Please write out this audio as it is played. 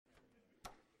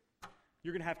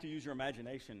You're going to have to use your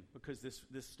imagination because this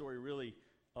story really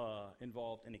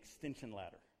involved an extension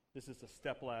ladder. This is a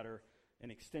step ladder,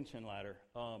 an extension ladder.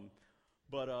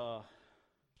 But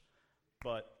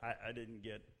I didn't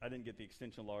get the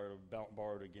extension ladder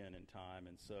borrowed again in time,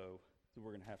 and so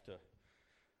we're going to have to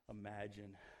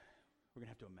imagine. We're going to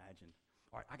have to imagine.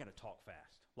 All right, I got to talk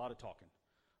fast. A lot of talking.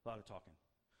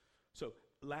 So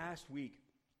last week,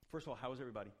 first of all, how was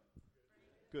everybody?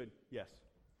 Good. Yes.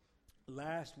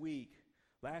 Last week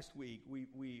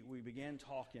we began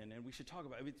talking, and we should talk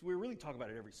about it. We really talk about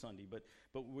it every Sunday, but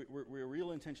we're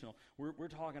real intentional. We're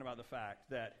talking about the fact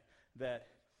that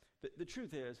the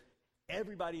truth is,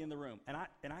 everybody in the room, and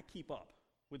I keep up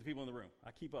with the people in the room.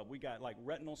 I keep up. We got like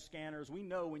retinal scanners. We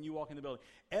know when you walk in the building.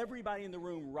 Everybody in the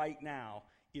room right now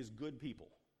is good people.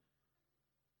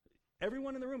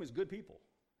 Everyone in the room is good people.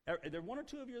 There are one or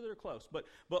two of you that are close, but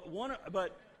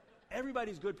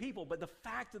everybody's good people. But the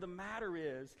fact of the matter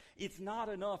is, it's not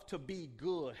enough to be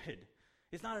good.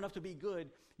 It's not enough to be good.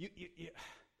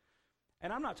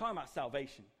 And I'm not talking about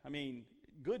salvation. I mean,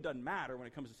 good doesn't matter when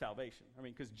it comes to salvation. I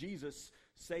mean, because Jesus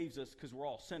saves us because we're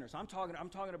all sinners. I'm talking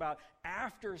about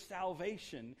after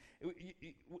salvation,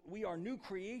 we are new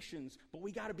creations, but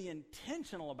we got to be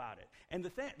intentional about it. And the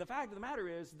fact of the matter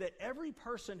is that every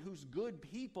person who's good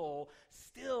people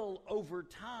still over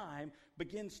time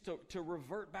begins to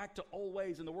revert back to old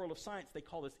ways. In the world of science, they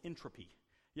call this entropy.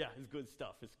 Yeah, it's good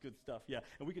stuff. Yeah,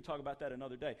 and we could talk about that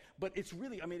another day. But it's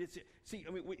really, you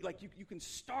can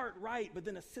start right, but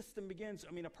then a system begins.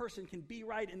 A person can be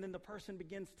right, and then the person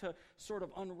begins to sort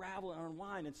of unravel and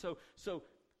unwind. And so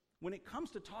when it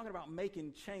comes to talking about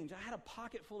making change, I had a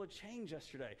pocket full of change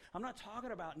yesterday. I'm not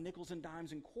talking about nickels and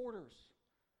dimes and quarters.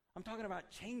 I'm talking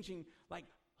about changing, like,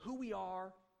 who we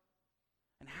are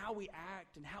and how we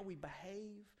act and how we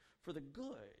behave for the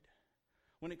good.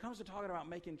 When it comes to talking about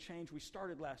making change, we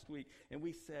started last week and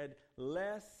we said,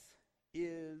 less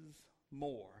is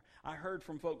more. I heard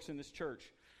from folks in this church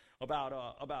about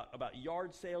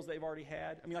yard sales they've already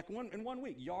had. In 1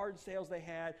 week, yard sales they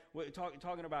had,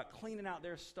 talking about cleaning out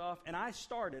their stuff. And I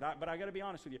started, but I got to be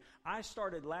honest with you, I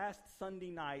started last Sunday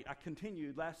night. I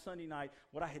continued last Sunday night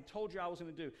what I had told you I was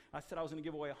going to do. I said I was going to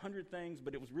give away 100 things,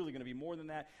 but it was really going to be more than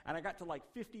that. And I got to like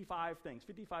 55 things,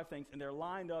 and they're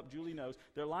lined up, Julie knows,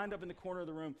 they're lined up in the corner of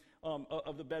the room,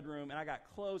 of the bedroom, and I got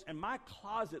clothes, and my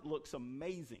closet looks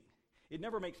amazing. It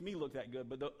never makes me look that good,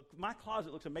 but my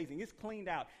closet looks amazing. It's cleaned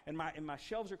out, and my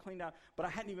shelves are cleaned out, but I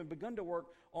hadn't even begun to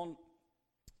work on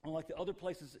like the other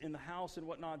places in the house and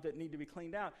whatnot that need to be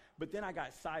cleaned out. But then I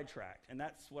got sidetracked, and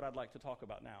that's what I'd like to talk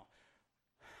about now.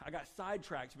 I got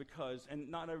sidetracked because, and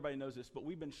not everybody knows this, but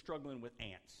we've been struggling with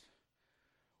ants.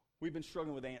 We've been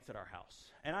struggling with ants at our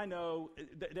house, and I know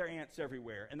there are ants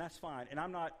everywhere, and that's fine. And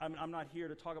I'm not here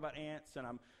to talk about ants, and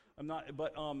I'm not,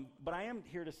 but I am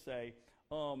here to say.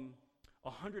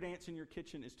 100 ants in your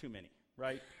kitchen is too many,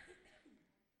 right?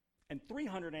 And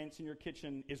 300 ants in your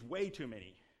kitchen is way too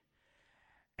many.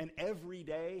 And every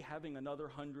day having another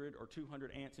 100 or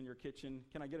 200 ants in your kitchen,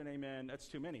 can I get an amen? That's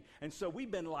too many. And so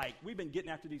we've been getting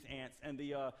after these ants. And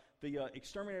the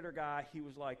exterminator guy, he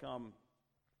was like, you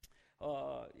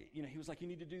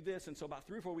need to do this. And so about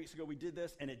 3 or 4 weeks ago, we did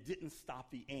this, and it didn't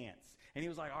stop the ants. And he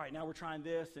was like, all right, now we're trying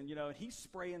this. And, and he's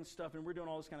spraying stuff, and we're doing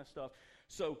all this kind of stuff.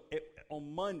 So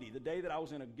on Monday, the day that I was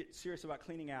going to get serious about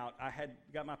cleaning out, I had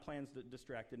got my plans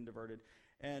distracted and diverted.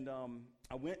 And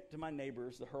I went to my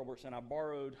neighbors, the Hurlberts, and I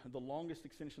borrowed the longest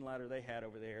extension ladder they had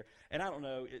over there. And I don't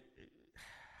know,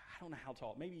 I don't know how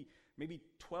tall, maybe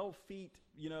 12 feet,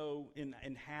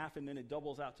 in half, and then it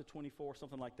doubles out to 24,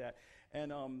 something like that.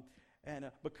 And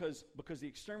because the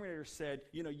exterminator said,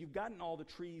 you've gotten all the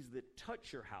trees that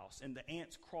touch your house, and the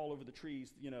ants crawl over the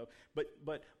trees, but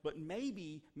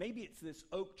maybe it's this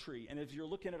oak tree. And if you're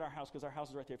looking at our house, because our house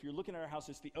is right there, if you're looking at our house,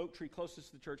 it's the oak tree closest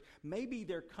to the church. Maybe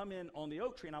they're coming on the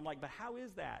oak tree. And I'm like, but how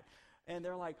is that? And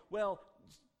they're like, well,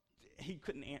 he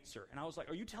couldn't answer. And I was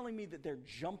like, are you telling me that they're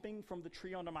jumping from the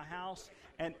tree onto my house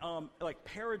and like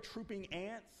paratrooping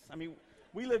ants?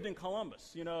 We lived in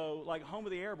Columbus, like home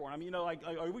of the airborne. Are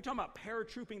we talking about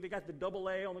paratrooping? They got the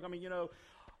AA on the,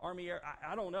 Army Air.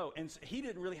 I don't know. And so he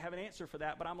didn't really have an answer for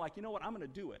that, but I'm like, you know what? I'm going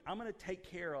to do it. I'm going to take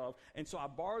care of. And so I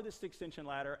borrowed this extension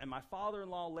ladder, and my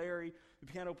father-in-law, Larry, the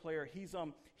piano player, he's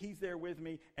there with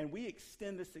me, and we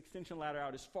extend this extension ladder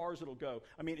out as far as it'll go.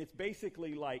 It's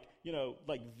basically like,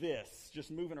 like this,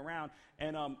 just moving around.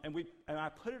 And I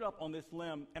put it up on this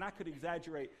limb, and I could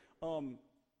exaggerate.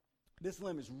 This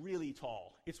limb is really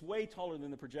tall. It's way taller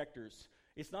than the projectors.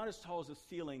 It's not as tall as the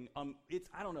ceiling. It's,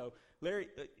 I don't know, Larry,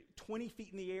 20 feet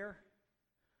in the air.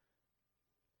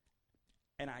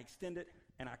 And I extend it,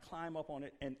 and I climb up on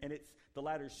it, and the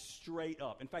ladder's straight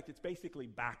up. In fact, it's basically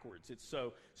backwards. It's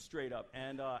so straight up.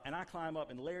 And I climb up,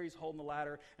 and Larry's holding the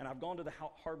ladder, and I've gone to the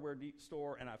hardware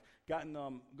store, and I've gotten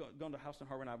gone to House and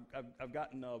Hardware, and I've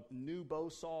gotten a new bow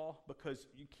saw because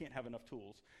you can't have enough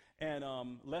tools. And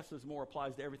less is more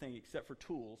applies to everything except for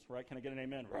tools, right? Can I get an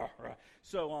amen? Rah, rah.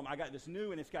 So I got this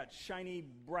new, and it's got shiny,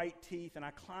 bright teeth, and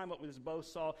I climb up with this bow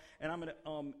saw, and I'm gonna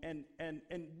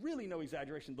and really no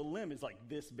exaggeration, the limb is like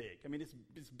this big. I mean, it's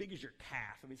as big as your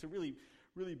calf. I mean, it's a really,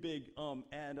 really big.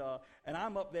 And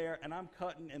I'm up there, and I'm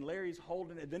cutting, and Larry's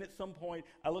holding it. And then at some point,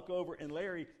 I look over, and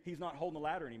Larry, he's not holding the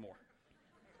ladder anymore.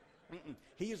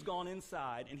 He has gone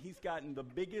inside, and he's gotten the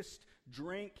biggest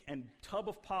drink and tub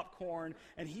of popcorn,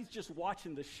 and he's just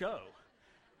watching the show.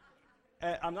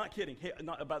 I'm not kidding.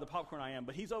 Not about the popcorn I am,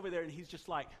 but he's over there, and he's just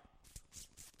like,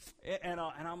 and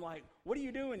I'm like, what are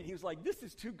you doing? And he was like, this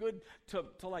is too good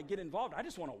to like get involved. I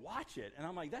just want to watch it. And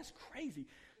I'm like, that's crazy.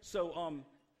 So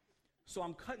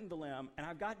I'm cutting the limb, and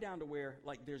I've got down to where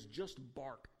like there's just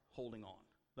bark holding on.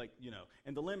 Like,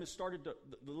 and the limb has started to,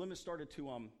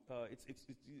 it's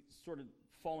sort of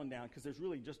fallen down because there's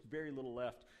really just very little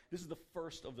left. This is the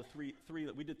first of the three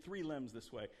that we did 3 limbs this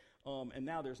way. And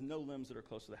now there's no limbs that are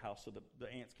close to the house, so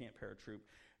the ants can't paratroop.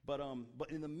 But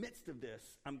in the midst of this,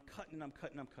 I'm cutting.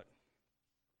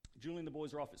 Julie and the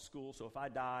boys are off at school, so if I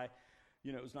die,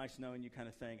 it was nice knowing you kind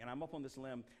of thing. And I'm up on this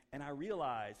limb, and I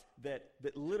realize that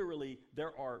literally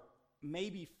there are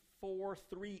maybe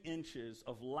 3 inches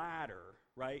of ladder,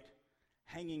 right,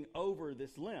 hanging over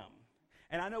this limb.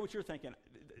 And I know what you're thinking.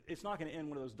 It's not going to end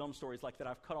one of those dumb stories like that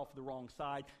I've cut off the wrong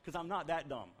side, because I'm not that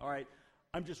dumb, all right?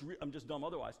 I'm just dumb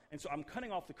otherwise. And so I'm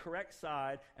cutting off the correct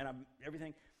side, and I'm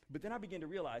everything. But then I begin to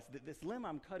realize that this limb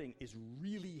I'm cutting is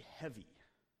really heavy.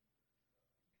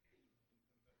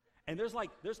 And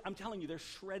I'm telling you, there's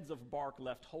shreds of bark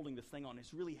left holding this thing on.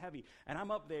 It's really heavy. And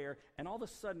I'm up there, and all of a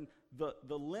sudden, the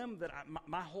limb that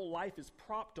my whole life is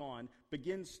propped on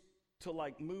begins to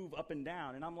like move up and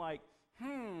down. And I'm like,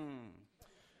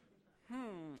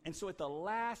 And so at the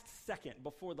last second,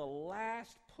 before the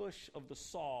last push of the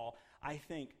saw, I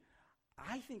think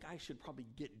I should probably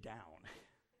get down.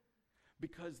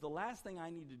 Because the last thing I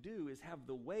need to do is have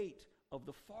the weight of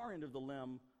the far end of the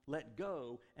limb let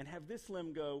go and have this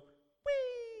limb go,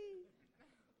 whee!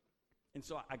 And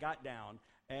so I got down,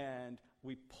 and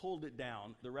we pulled it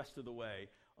down the rest of the way,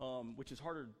 which is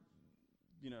harder,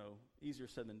 easier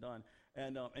said than done.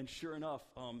 And sure enough,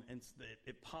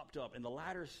 it popped up, and the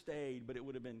ladder stayed, but it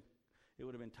would have been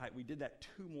tight. We did that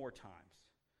 2 more times.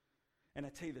 And I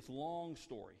tell you this long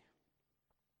story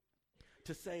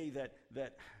to say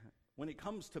that when it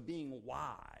comes to being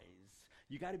wise,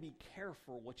 you got to be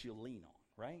careful what you lean on,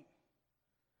 right?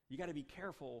 You got to be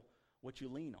careful what you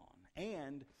lean on.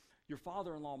 And your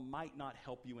father-in-law might not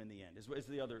help you in the end, is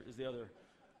the other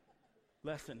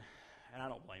lesson. And I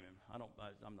don't blame him. I'm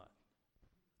not.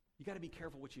 You got to be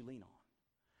careful what you lean on.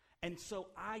 And so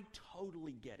I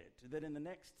totally get it, that in the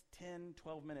next 10,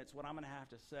 12 minutes, what I'm going to have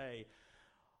to say,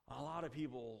 a lot of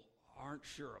people aren't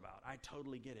sure about. I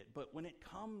totally get it. But when it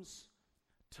comes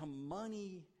to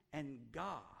money and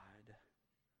God,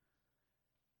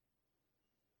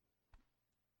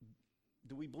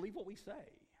 do we believe what we say?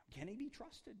 Can he be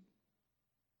trusted?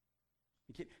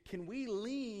 Can we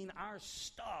lean our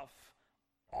stuff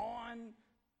on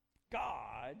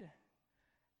God,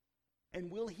 and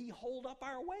will he hold up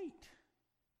our weight?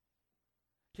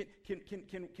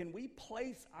 Can we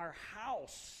place our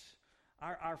house,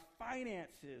 our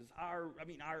finances, our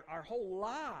whole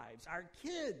lives, our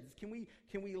kids, can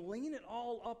we lean it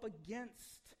all up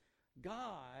against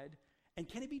God, and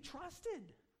can it be trusted?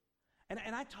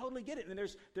 And I totally get it. And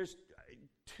there's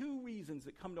 2 reasons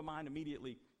that come to mind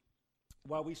immediately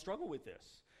why we struggle with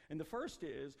this. And the first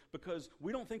is because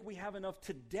we don't think we have enough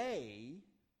today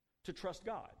to trust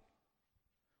God.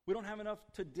 We don't have enough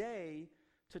today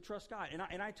to trust God.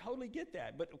 And I totally get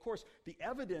that. But, of course, the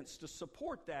evidence to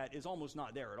support that is almost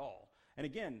not there at all. And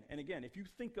again, if you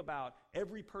think about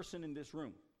every person in this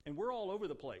room, and we're all over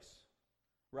the place,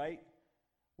 right?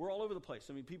 We're all over the place.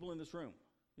 I mean, people in this room,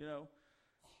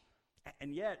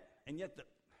 And yet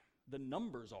the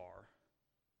numbers are,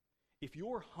 if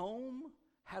your home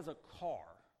has a car,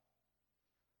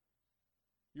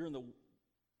 you're in the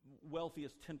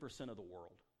wealthiest 10% of the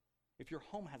world. If your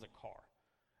home has a car,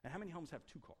 and how many homes have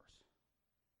 2 cars,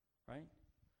 right?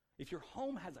 If your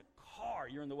home has a car,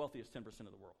 you're in the wealthiest 10%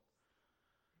 of the world.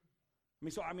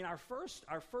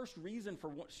 Our first reason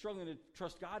for struggling to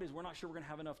trust God is we're not sure we're going to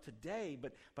have enough today,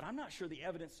 but I'm not sure the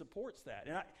evidence supports that.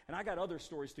 And I got other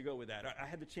stories to go with that. I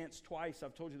had the chance twice.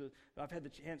 I've told you that I've had the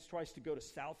chance twice to go to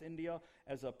South India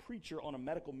as a preacher on a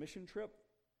medical mission trip.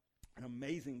 an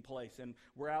amazing place. And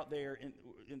we're out there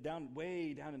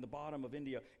way down in the bottom of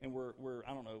India, and we're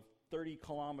I don't know, 30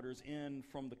 kilometers in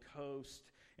from the coast,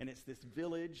 and it's this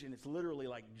village, and it's literally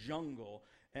like jungle,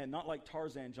 and not like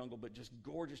Tarzan jungle, but just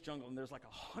gorgeous jungle. And there's like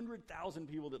 100,000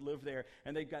 people that live there,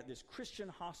 and they've got this Christian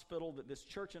hospital that this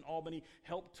church in Albany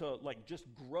helped to like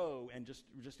just grow and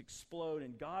just explode,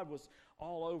 and God was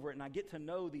all over it. And I get to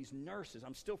know these nurses.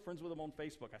 I'm still friends with them on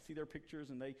Facebook. I see their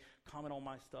pictures, and they comment on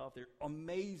my stuff. They're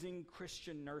amazing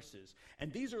Christian nurses.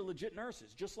 And these are legit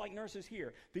nurses, just like nurses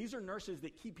here. These are nurses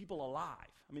that keep people alive.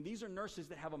 I mean, these are nurses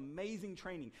that have amazing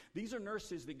training. These are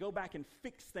nurses that go back and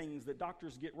fix things that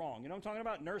doctors get wrong. You know what I'm talking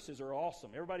about? Nurses are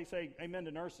awesome. Everybody say amen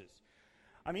to nurses.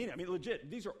 I mean, legit.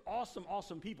 These are awesome,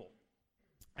 awesome people.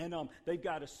 And they've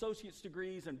got associate's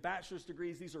degrees and bachelor's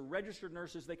degrees. These are registered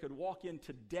nurses. They could walk in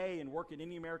today and work at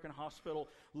any American hospital,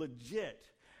 legit.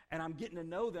 And I'm getting to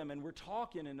know them, and we're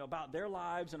talking and about their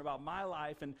lives and about my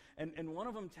life. And one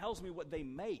of them tells me what they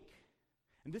make.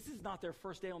 And this is not their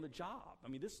first day on the job. I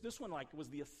mean, this one like was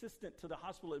the assistant to the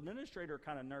hospital administrator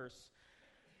kind of nurse.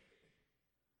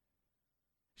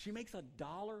 She makes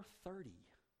 $1.30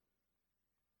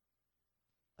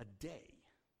 a day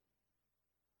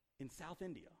in South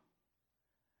India.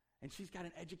 And she's got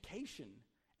an education,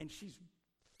 and she's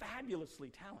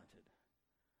fabulously talented.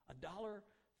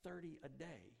 $1.30 a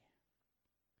day.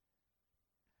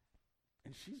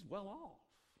 And she's well off.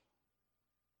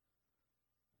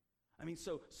 I mean,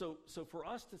 so for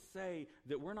us to say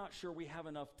that we're not sure we have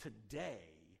enough today,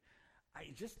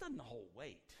 it just doesn't hold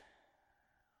weight.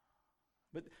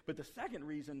 But the second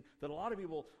reason that a lot of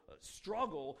people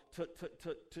struggle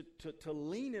to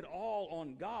lean it all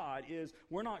on God is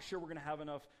we're not sure we're going to have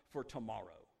enough for tomorrow.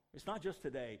 It's not just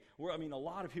today. A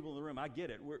lot of people in the room, I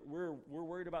get it. We're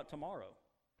worried about tomorrow,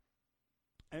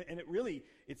 and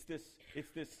it's this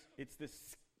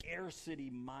scarcity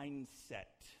mindset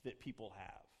that people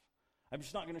have. I'm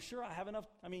just not going to sure I have enough.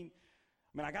 I mean,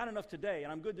 I got enough today,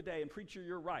 and I'm good today, and preacher,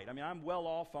 you're right. I mean, I'm well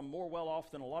off. I'm more well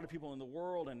off than a lot of people in the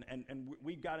world, and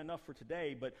we've got enough for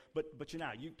today, but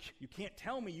you can't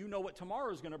tell me you know what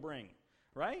tomorrow's going to bring,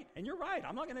 right? And you're right.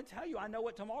 I'm not going to tell you I know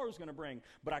what tomorrow's going to bring,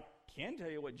 but I can tell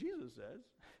you what Jesus says.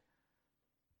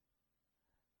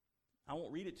 I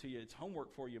won't read it to you. It's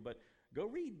homework for you, but go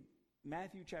read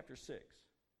Matthew chapter 6.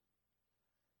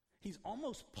 He's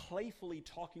almost playfully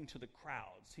talking to the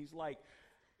crowds. He's like,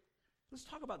 let's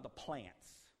talk about the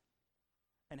plants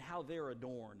and how they're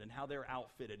adorned and how they're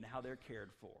outfitted and how they're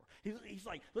cared for. He's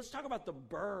like, let's talk about the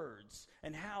birds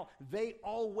and how they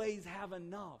always have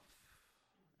enough.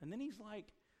 And then he's like,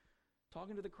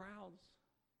 talking to the crowds.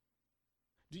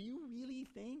 Do you really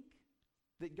think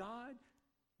that God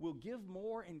will give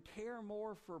more and care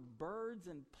more for birds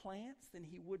and plants than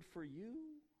he would for you?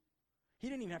 He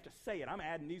didn't even have to say it. I'm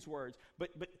adding these words, but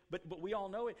we all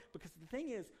know it, because the thing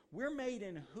is, we're made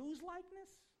in whose likeness?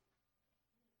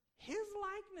 His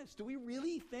likeness. Do we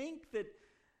really think that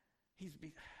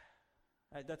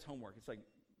that's homework. It's like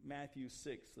Matthew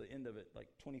 6, the end of it, like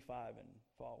 25 and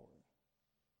forward.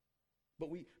 But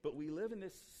we live in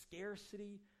this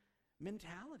scarcity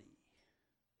mentality.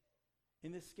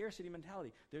 In this scarcity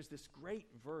mentality, there's this great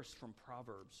verse from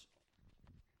Proverbs.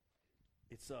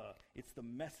 It's the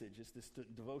Message. It's this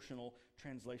devotional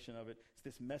translation of it. It's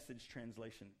this Message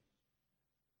translation.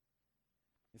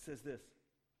 It says this: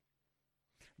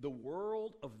 the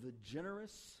world of the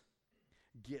generous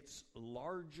gets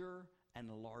larger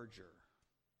and larger.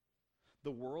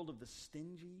 The world of the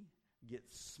stingy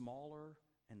gets smaller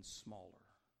and smaller.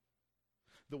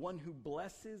 The one who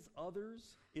blesses others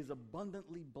is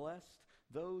abundantly blessed.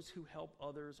 Those who help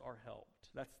others are helped.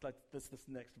 That's this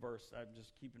next verse. I'm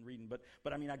just keeping reading.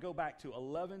 But I go back to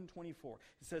 11:24.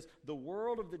 It says, the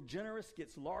world of the generous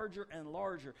gets larger and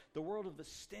larger. The world of the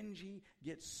stingy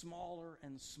gets smaller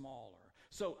and smaller.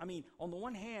 So, on the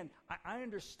one hand, I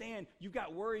understand you've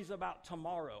got worries about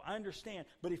tomorrow. I understand.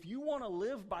 But if you want to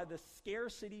live by the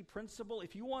scarcity principle,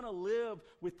 if you want to live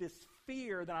with this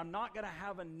fear that I'm not going to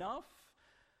have enough,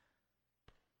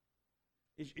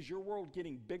 is your world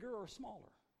getting bigger or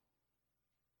smaller?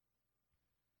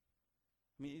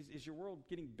 Is your world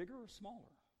getting bigger or smaller?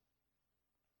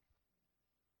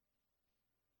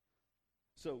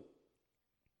 So,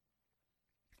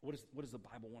 what does the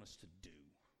Bible want us to do?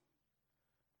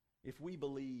 If we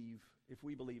believe,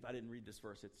 I didn't read this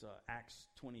verse, it's Acts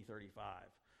 20:35.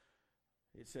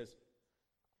 It says,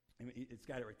 it's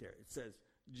got it right there. It says,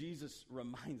 Jesus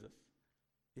reminds us,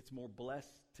 it's more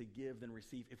blessed to give than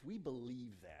receive. If we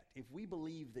believe that, if we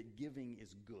believe that giving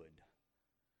is good,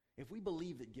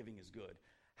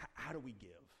 how do we give?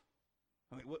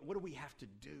 I mean, what do we have to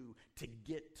do to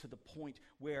get to the point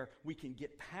where we can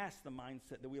get past the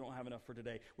mindset that we don't have enough for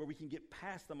today, where we can get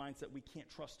past the mindset we can't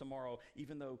trust tomorrow,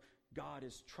 even though God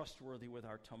is trustworthy with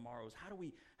our tomorrows? How do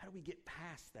we get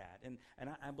past that? And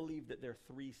I believe that there are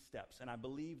 3 steps. And I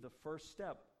believe the first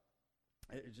step,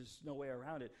 there's just no way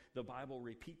around it. The Bible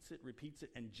repeats it,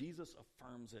 and Jesus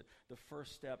affirms it. The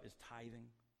first step is tithing.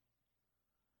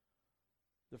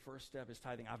 The first step is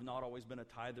tithing. I've not always been a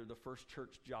tither. The first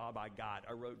church job I got,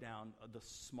 I wrote down the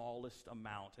smallest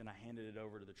amount, and I handed it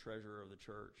over to the treasurer of the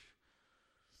church.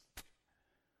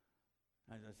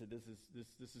 I said, "This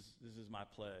is my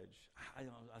pledge." I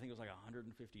think it was like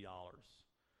 $150.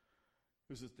 It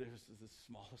was the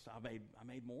smallest. I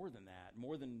made more than that,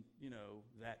 more than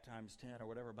that times 10 or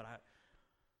whatever. But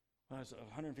it was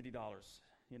 $150.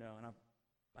 And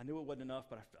I knew it wasn't enough,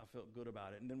 but I felt good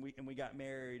about it. And then we got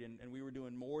married, and we were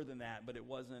doing more than that, but it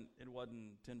wasn't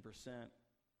 10%.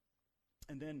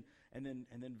 And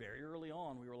then very early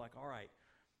on, we were like, all right,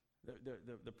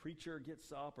 the preacher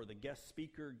gets up, or the guest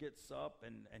speaker gets up,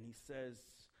 and he says,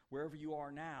 wherever you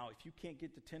are now, if you can't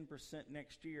get to 10%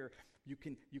 next year, you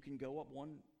can go up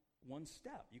one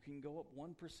step. You can go up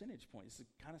 1 percentage point. It's the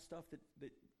kind of stuff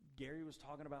that Gary was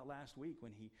talking about last week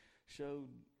when he showed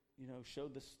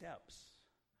the steps.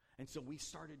 And so we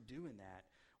started doing that.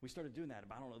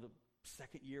 I don't know, the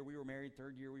second year we were married,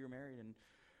 third year we were married,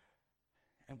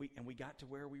 and we got to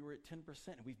where we were at 10%,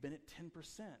 and we've been at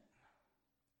 10%.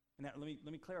 And now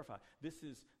let me clarify. This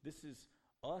is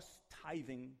us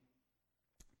tithing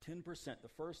 10%, the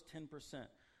first 10%.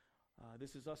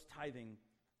 This is us tithing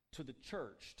to the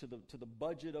church, to the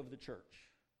budget of the church,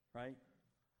 right?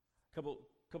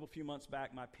 Couple few months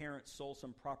back, my parents sold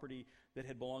some property that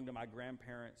had belonged to my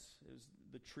grandparents. It was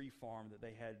the tree farm that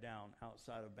they had down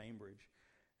outside of Bainbridge.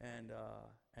 And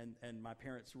my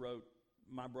parents wrote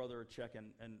my brother a check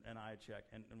and I a check,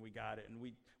 and we got it. And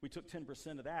we took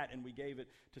 10% of that, and we gave it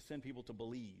to send people to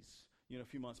Belize, a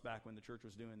few months back when the church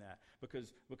was doing that.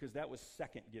 Because that was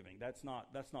second giving. That's not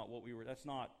what we were,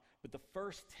 but the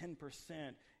first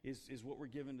 10% is what we're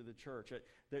giving to the church.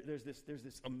 There's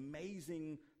this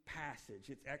amazing passage.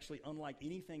 It's actually unlike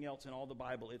anything else in all the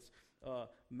Bible. It's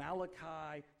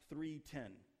Malachi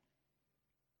 3:10.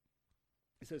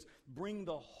 It says, "Bring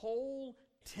the whole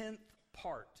 10th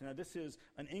part." Now, this is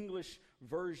an English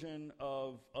version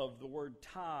of the word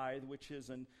tithe, which is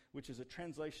a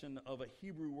translation of a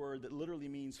Hebrew word that literally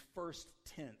means first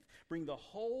tenth. Bring the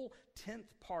whole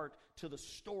 10th part to the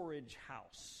storage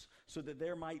house, so that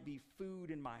there might be food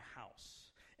in my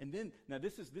house. And then, now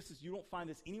this is you don't find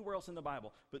this anywhere else in the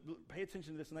Bible, but pay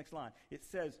attention to this next line. It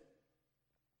says,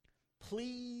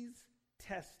 "Please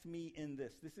test me in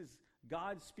this." This is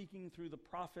God speaking through the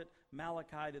prophet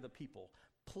Malachi to the people.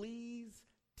 "Please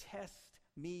test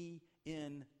me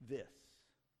in this."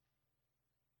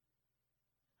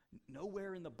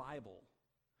 Nowhere in the Bible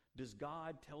does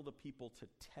God tell the people to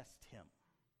test him.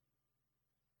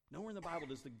 Nowhere in the Bible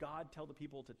does the God tell the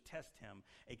people to test him,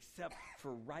 except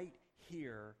for right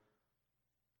here,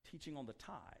 teaching on the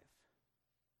tithe.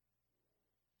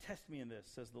 "Test me in this,"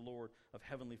 says the Lord of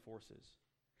heavenly forces.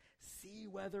 "See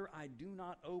whether I do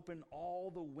not open all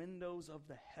the windows of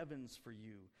the heavens for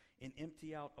you and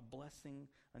empty out a blessing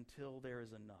until there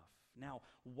is enough." Now,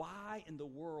 why in the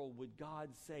world would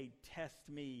God say, "Test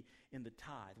me in the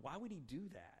tithe"? Why would he do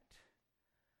that?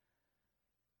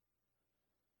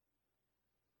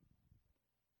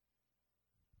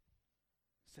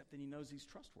 Except that he knows he's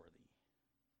trustworthy.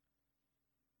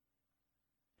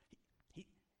 He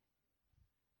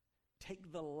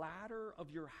take the ladder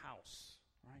of your house,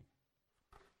 right?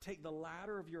 Take the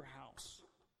ladder of your house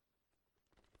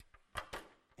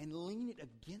and lean it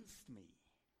against me.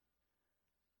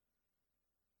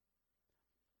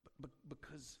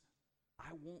 Because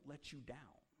I won't let you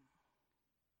down.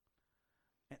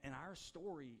 And our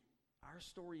story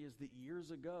is that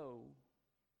years ago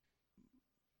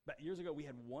we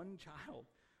had one child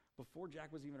before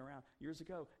Jack was even around, years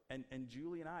ago, and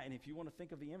Julie and I, and if you want to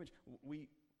think of the image, we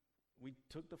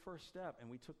took the first step and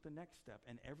we took the next step,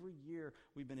 and every year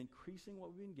we've been increasing what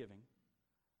we've been giving.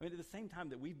 I mean, at the same time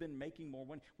that we've been making more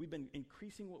money, we've been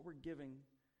increasing what we're giving,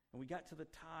 and we got to the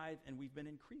tithe and we've been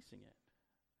increasing it.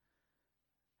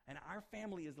 And our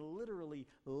family is literally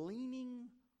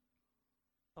leaning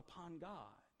upon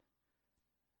God.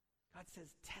 God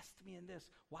says, "Test me in this."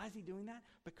 Why is he doing that?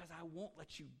 Because I won't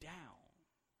let you down.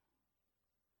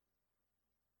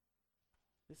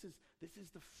 This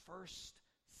is the first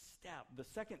step. The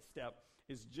second step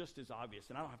is just as obvious,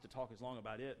 and I don't have to talk as long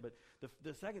about it, but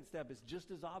the second step is just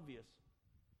as obvious.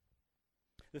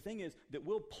 The thing is that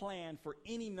we'll plan for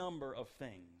any number of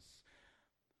things.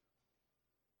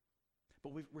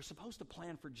 But we're supposed to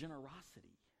plan for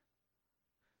generosity.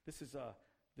 This is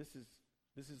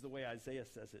the way Isaiah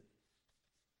says it.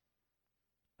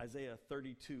 Isaiah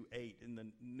 32:8 in the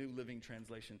New Living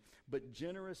Translation. But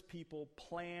generous people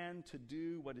plan to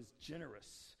do what is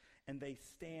generous, and they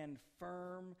stand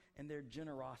firm in their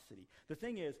generosity. The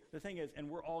thing is, and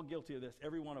we're all guilty of this,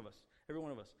 every one of us.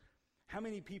 How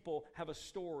many people have a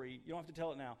story, you don't have to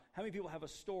tell it now, how many people have a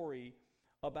story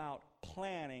about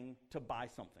planning to buy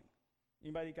something?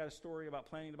 Anybody got a story about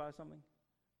planning to buy something?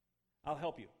 I'll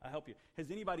help you. Has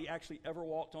anybody actually ever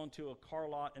walked onto a car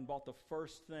lot and bought the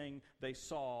first thing they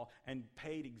saw and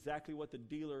paid exactly what the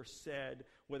dealer said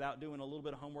without doing a little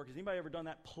bit of homework? Has anybody ever done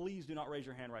that? Please do not raise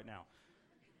your hand right now.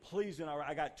 Please do not.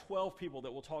 I got 12 people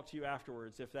that will talk to you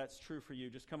afterwards. If that's true for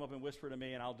you, just come up and whisper to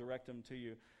me and I'll direct them to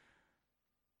you.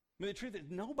 I mean, the truth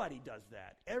is nobody does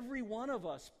that. Every one of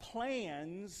us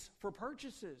plans for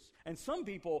purchases. And some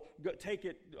people take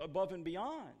it above and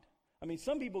beyond. I mean,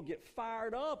 some people get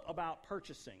fired up about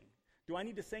purchasing. Do I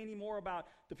need to say any more about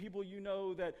the people you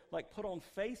know that like put on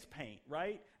face paint,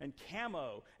 right? And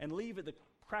camo and leave at the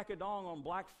crack of dawn on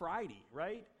Black Friday,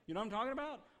 right? You know what I'm talking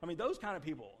about? I mean, those kind of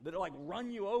people that like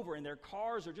run you over and their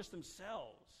cars are just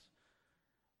themselves.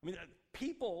 I mean,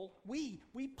 people, we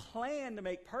plan to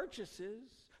make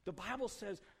purchases. The Bible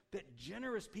says that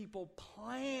generous people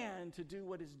plan to do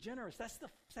what is generous. That's the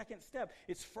second step.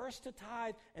 It's first to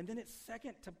tithe, and then it's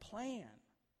second to plan.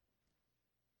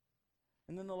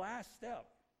 And then the last step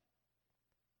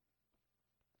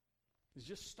is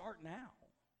just start now.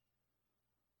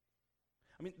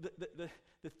 I mean,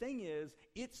 the thing is,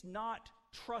 it's not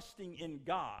trusting in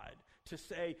God to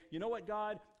say, you know what,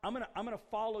 God, I'm gonna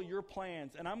follow your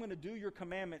plans, and I'm going to do your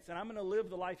commandments, and I'm going to live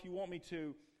the life you want me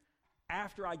to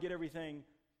after I get everything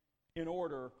in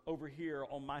order over here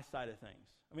on my side of things.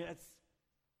 I mean,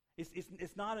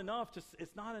 it's not enough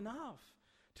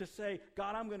to say,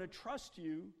 God, I'm going to trust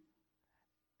you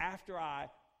after I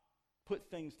put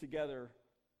things together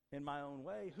in my own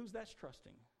way. Who's that's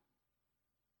trusting?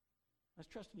 That's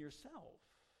trusting yourself.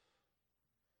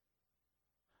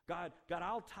 God,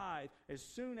 I'll tithe as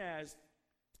soon as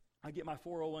I get my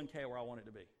 401k where I want it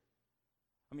to be.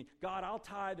 I mean, God, I'll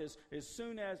tithe as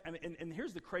soon as, and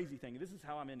here's the crazy thing. This is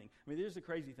how I'm ending. I mean, here's the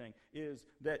crazy thing, is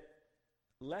that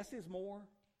less is more,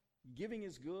 giving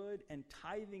is good, and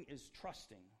tithing is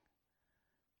trusting.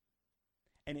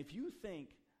 And if you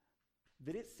think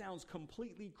that it sounds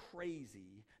completely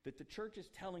crazy that the church is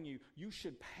telling you you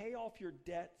should pay off your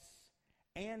debts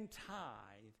and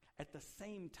tithe at the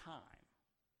same time,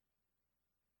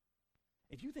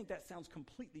 if you think that sounds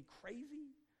completely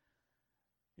crazy,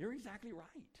 you're exactly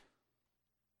right.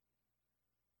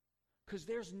 Because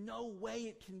there's no way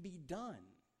it can be done.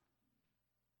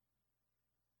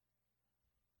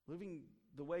 Living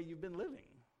the way you've been living.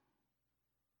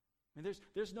 I mean,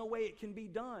 there's no way it can be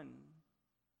done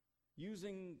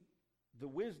using the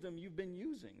wisdom you've been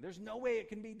using. There's no way it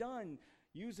can be done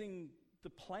using the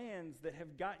plans that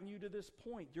have gotten you to this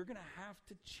point. You're going to have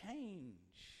to change.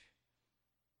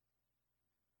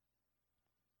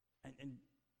 And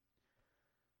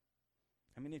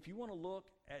I mean, if you want to look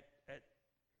at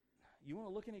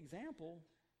an example,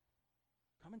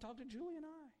 come and talk to Julie and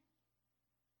I.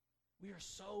 We are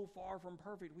so far from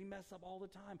perfect. We mess up all the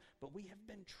time, but we have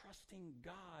been trusting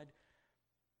God,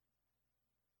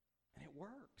 and it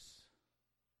works.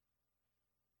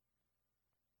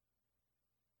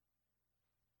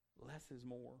 Less is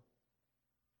more.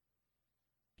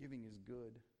 Giving is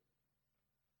good,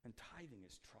 and tithing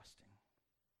is trusting.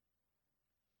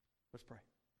 Let's pray.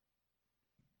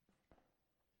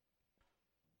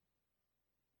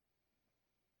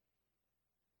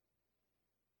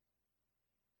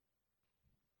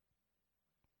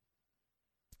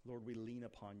 Lord, we lean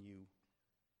upon you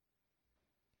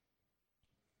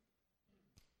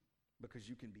because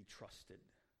you can be trusted.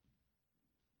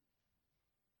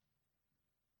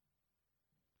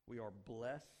 We are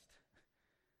blessed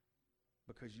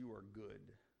because you are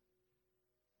good.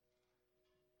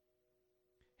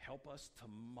 Help us to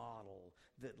model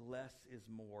that less is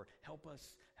more. Help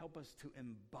us to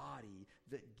embody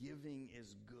that giving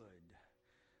is good.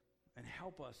 And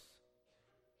help us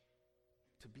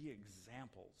to be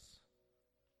examples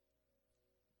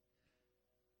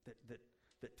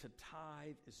that to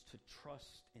tithe is to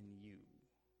trust in you.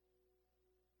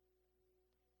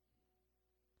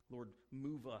 Lord,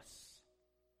 move us,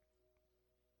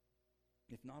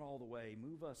 if not all the way,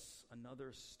 move us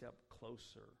another step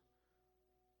closer.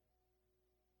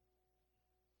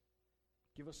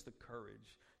 Give us the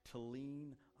courage to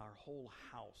lean our whole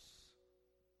house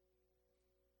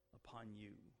upon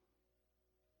you.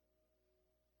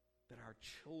 that our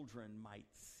children might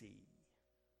see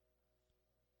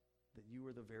that you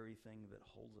are the very thing that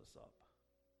holds us up.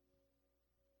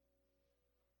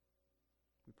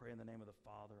 We pray in the name of the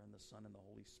Father, and the Son, and the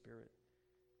Holy Spirit.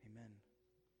 Amen.